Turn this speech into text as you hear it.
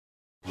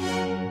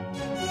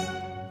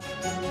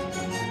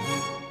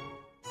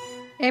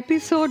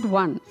Episode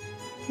 1.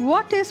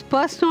 What is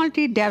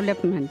personality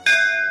development?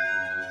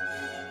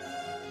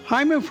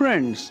 Hi my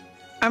friends,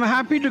 I'm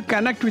happy to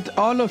connect with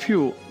all of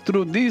you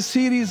through this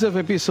series of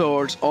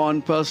episodes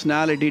on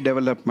personality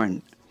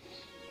development.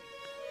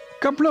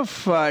 Couple of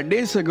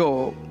days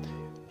ago,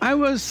 I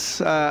was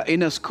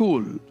in a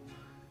school.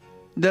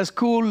 The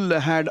school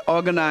had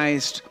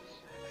organized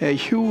a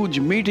huge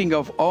meeting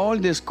of all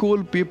the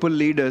school people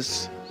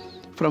leaders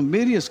from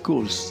various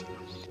schools.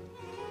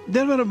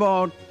 There were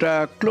about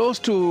close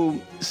to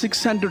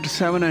 600 to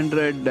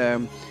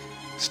 700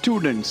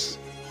 students,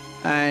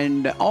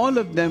 and all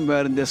of them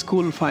were in the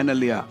school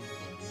final year.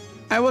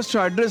 I was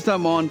to address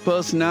them on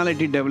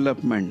personality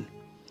development.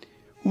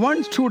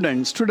 One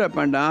student stood up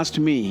and asked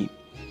me,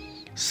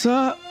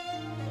 "Sir,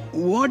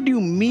 what do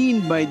you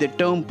mean by the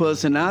term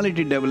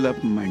personality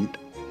development?"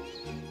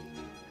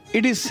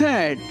 It is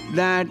said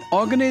that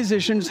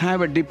organizations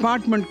have a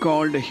department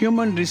called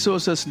Human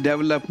Resources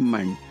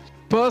Development,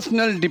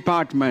 Personal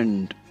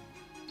Department.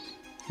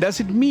 Does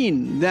it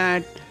mean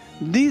that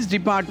these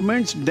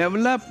departments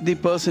develop the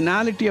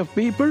personality of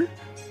people?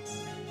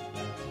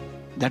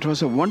 That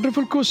was a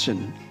wonderful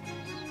question.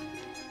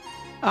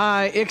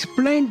 I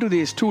explained to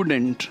the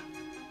student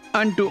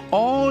and to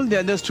all the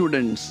other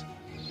students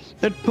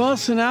that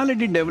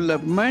personality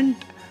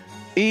development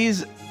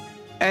is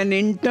an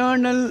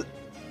internal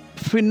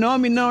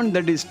phenomenon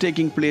that is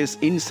taking place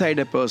inside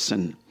a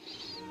person.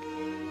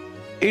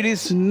 It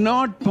is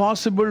not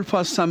possible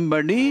for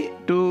somebody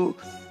to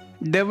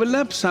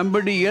develop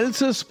somebody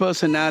else's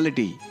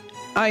personality.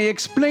 I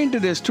explained to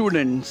the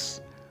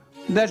students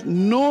that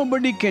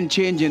nobody can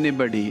change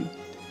anybody.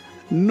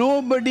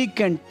 Nobody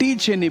can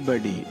teach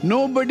anybody.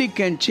 Nobody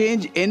can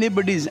change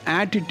anybody's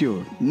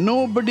attitude.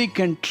 Nobody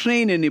can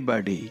train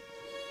anybody.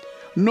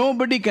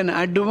 Nobody can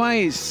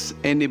advise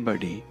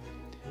anybody.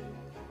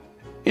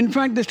 In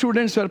fact, the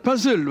students were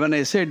puzzled when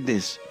I said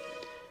this.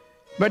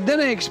 But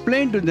then I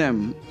explained to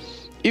them,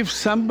 if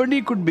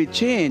somebody could be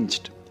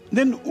changed,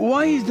 then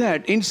why is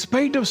that? In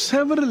spite of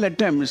several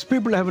attempts,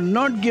 people have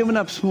not given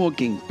up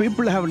smoking.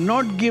 People have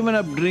not given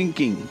up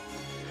drinking.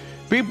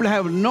 People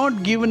have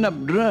not given up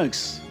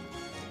drugs.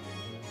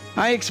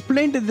 I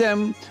explained to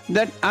them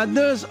that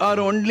others are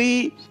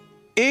only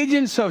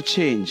agents of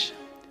change.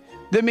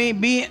 They may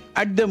be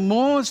at the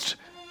most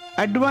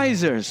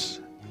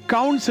advisors,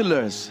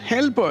 counselors,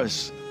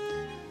 helpers,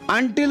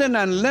 until and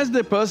unless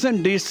the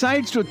person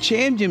decides to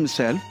change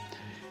himself,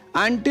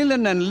 until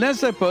and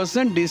unless a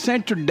person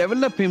decides to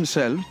develop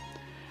himself,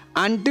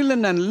 until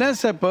and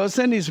unless a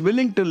person is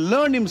willing to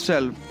learn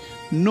himself,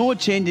 no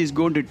change is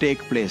going to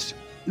take place.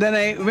 Then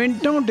I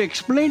went on to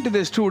explain to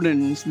the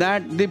students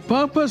that the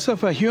purpose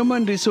of a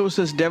human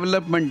resources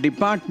development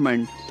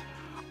department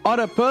or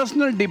a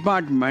personal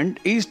department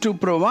is to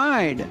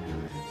provide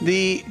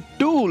the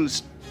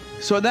tools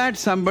so that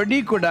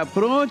somebody could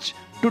approach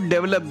to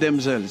develop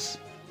themselves.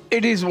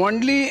 It is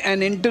only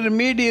an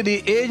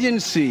intermediary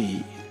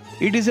agency.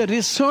 It is a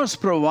resource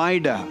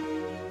provider.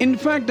 In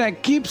fact, I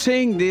keep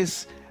saying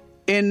this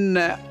in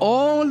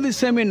all the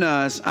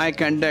seminars I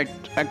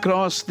conduct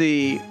across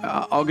the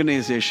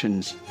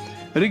organizations.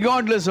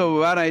 Regardless of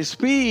where I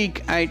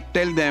speak, I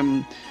tell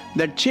them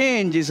that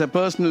change is a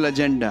personal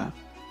agenda.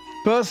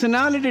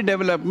 Personality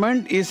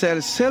development is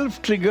a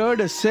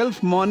self-triggered,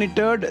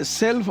 self-monitored,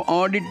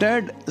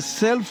 self-audited,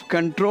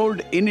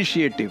 self-controlled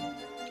initiative.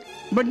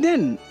 But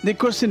then the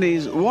question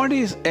is, what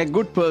is a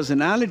good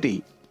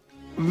personality?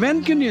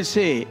 When can you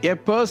say a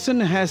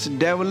person has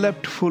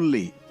developed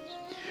fully?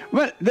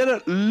 Well, there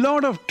are a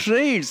lot of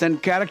traits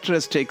and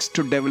characteristics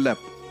to develop.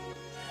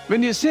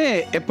 When you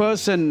say a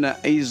person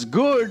is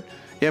good,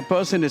 a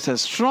person is a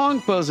strong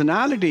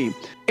personality,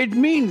 it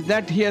means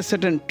that he has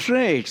certain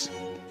traits.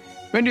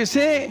 When you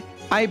say,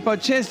 I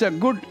purchased a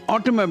good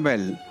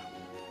automobile,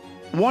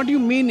 what you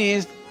mean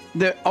is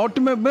the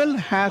automobile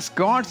has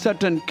got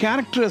certain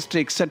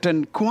characteristics,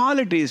 certain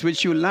qualities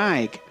which you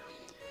like.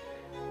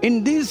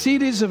 In this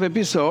series of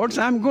episodes,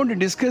 I'm going to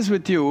discuss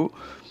with you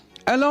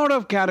a lot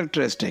of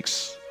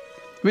characteristics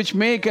which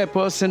make a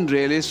person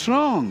really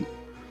strong.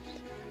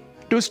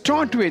 To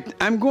start with,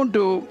 I'm going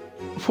to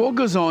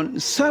focus on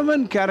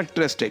 7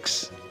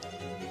 characteristics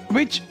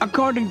which,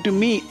 according to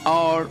me,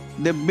 are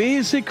the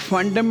basic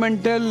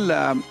fundamental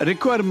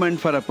requirement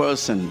for a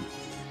person.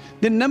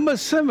 The number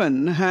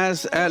 7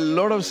 has a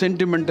lot of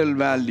sentimental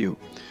value.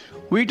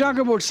 We talk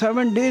about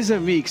 7 days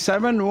a week,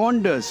 7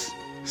 wonders,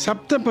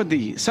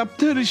 Saptapadi,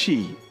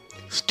 Saptarishi.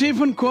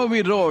 Stephen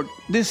Covey wrote,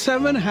 the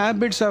 7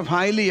 habits of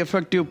highly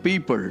effective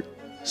people.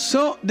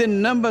 So the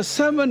number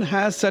 7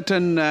 has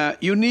certain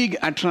unique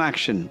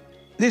attraction.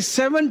 The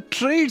 7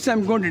 traits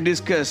I'm going to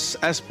discuss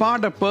as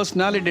part of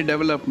personality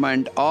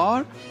development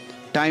are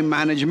time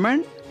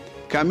management,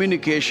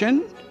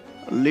 communication,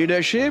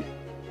 leadership,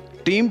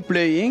 team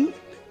playing,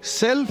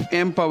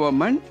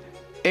 self-empowerment,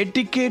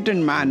 etiquette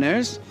and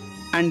manners,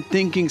 and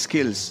thinking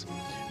skills.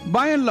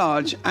 By and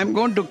large, I'm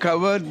going to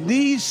cover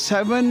these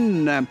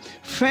 7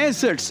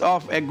 facets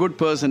of a good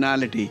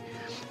personality.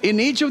 In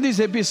each of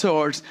these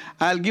episodes,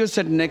 I'll give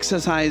certain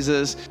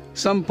exercises,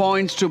 some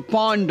points to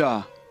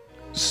ponder.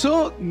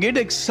 So get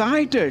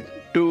excited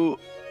to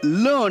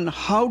learn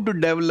how to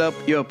develop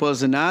your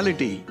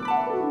personality.